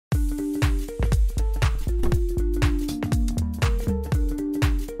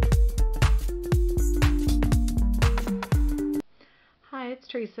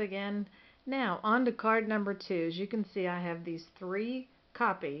Theresa again. Now on to card number 2. As you can see, I have these 3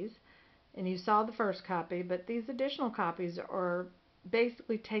 copies, and you saw the first copy, but these additional copies are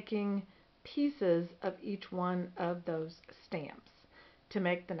basically taking pieces of each one of those stamps to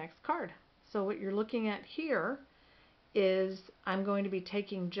make the next card. So what you're looking at here is I'm going to be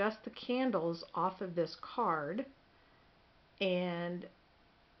taking just the candles off of this card and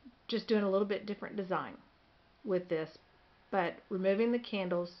just doing a little bit different design with this, but removing the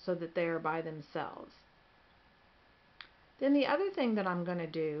candles so that they are by themselves. Then the other thing that I'm going to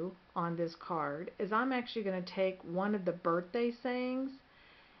do on this card is I'm actually going to take one of the birthday sayings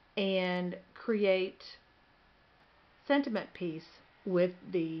and create sentiment piece with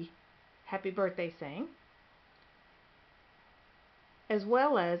the happy birthday saying, as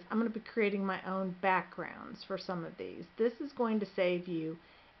well as I'm going to be creating my own backgrounds for some of these. This is going to save you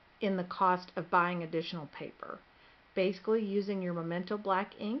in the cost of buying additional paper. Basically using your Memento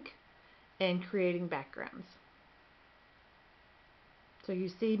black ink and creating backgrounds. So you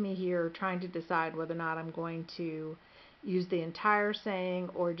see me here trying to decide whether or not I'm going to use the entire saying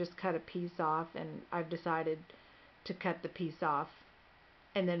or just cut a piece off, and I've decided to cut the piece off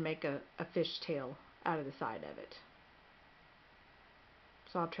and then make a fishtail out of the side of it.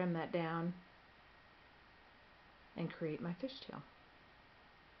 So I'll trim that down and create my fishtail.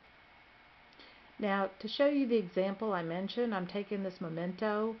 Now, to show you the example I mentioned, I'm taking this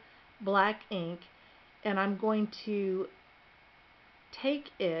Memento black ink and I'm going to take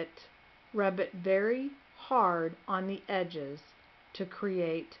it, rub it very hard on the edges to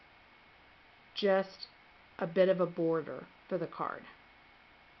create just a bit of a border for the card.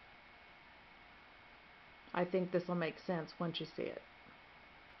 I think this will make sense once you see it.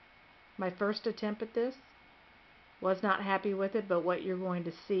 My first attempt at this, was not happy with it, but what you're going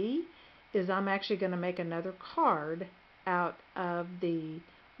to see is I'm actually going to make another card out of the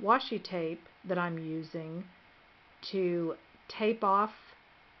washi tape that I'm using to tape off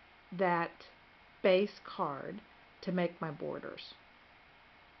that base card to make my borders.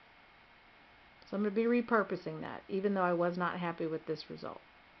 So I'm going to be repurposing that, even though I was not happy with this result.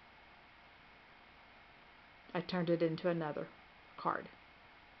 I turned it into another card.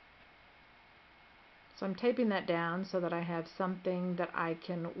 So I'm taping that down so that I have something that I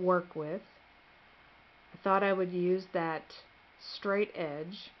can work with. I thought I would use that straight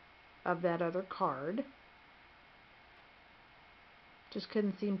edge of that other card. Just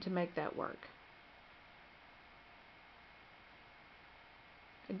couldn't seem to make that work.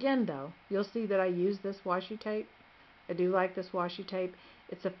 Again though, you'll see that I use this washi tape. I do like this washi tape.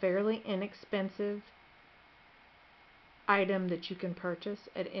 It's a fairly inexpensive item that you can purchase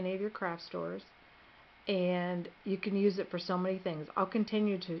at any of your craft stores, and you can use it for so many things. I'll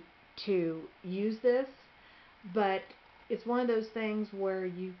continue to use this, but it's one of those things where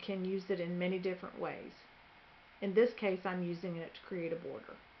you can use it in many different ways. In this case, I'm using it to create a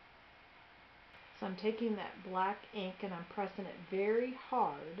border. So I'm taking that black ink and I'm pressing it very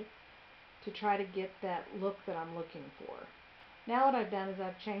hard to try to get that look that I'm looking for. Now what I've done is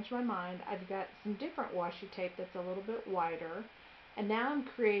I've changed my mind. I've got some different washi tape that's a little bit wider, and now I'm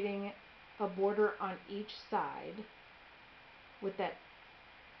creating a border on each side with that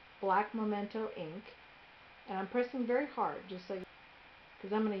black Memento ink, and I'm pressing very hard just so,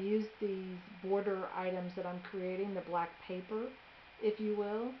 because I'm going to use these border items that I'm creating, the black paper, if you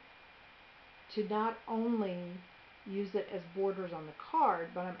will, to not only use it as borders on the card,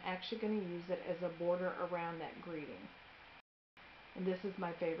 but I'm actually going to use it as a border around that greeting. And this is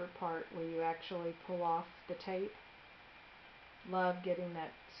my favorite part, where you actually pull off the tape. Love getting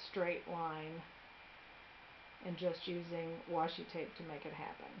that straight line and just using washi tape to make it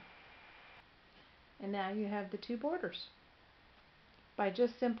happen. And now you have the two borders by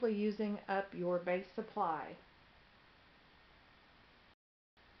just simply using up your base supply.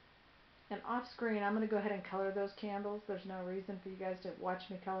 And off screen, I'm going to go ahead and color those candles. There's no reason for you guys to watch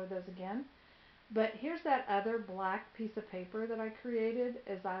me color those again. But here's that other black piece of paper that I created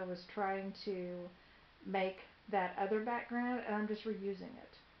as I was trying to make that other background, and I'm just reusing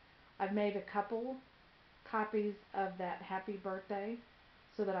it. I've made a couple copies of that happy birthday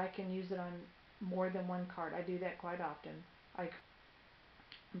so that I can use it on more than one card. I do that quite often. I'm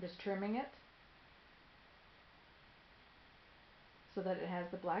just trimming it so that it has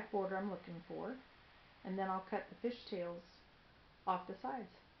the black border I'm looking for, and then I'll cut the fishtails off the sides.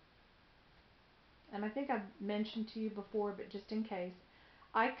 And I think I've mentioned to you before, but just in case,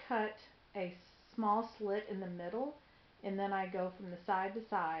 I cut a small slit in the middle, and then I go from the side to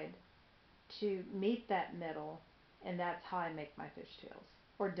side to meet that middle, and that's how I make my fishtails,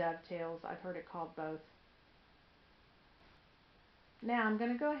 or dovetails. I've heard it called both. Now I'm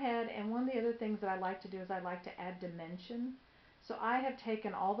going to go ahead, and one of the other things that I like to do is I like to add dimension. So I have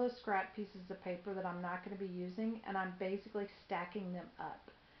taken all those scrap pieces of paper that I'm not going to be using, and I'm basically stacking them up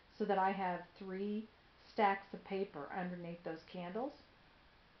so that I have 3 stacks of paper underneath those candles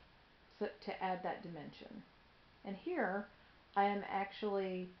to add that dimension. And here I am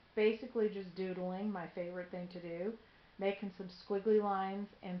actually basically just doodling, my favorite thing to do, making some squiggly lines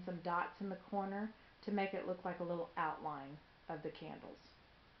and some dots in the corner to make it look like a little outline of the candles.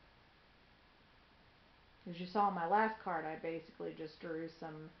 As you saw on my last card, I basically just drew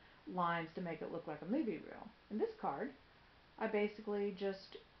some lines to make it look like a movie reel. In this card, I basically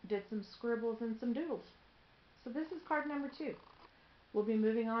just did some scribbles and some doodles. So this is card number 2. We'll be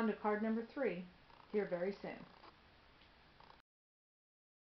moving on to card number 3 here very soon.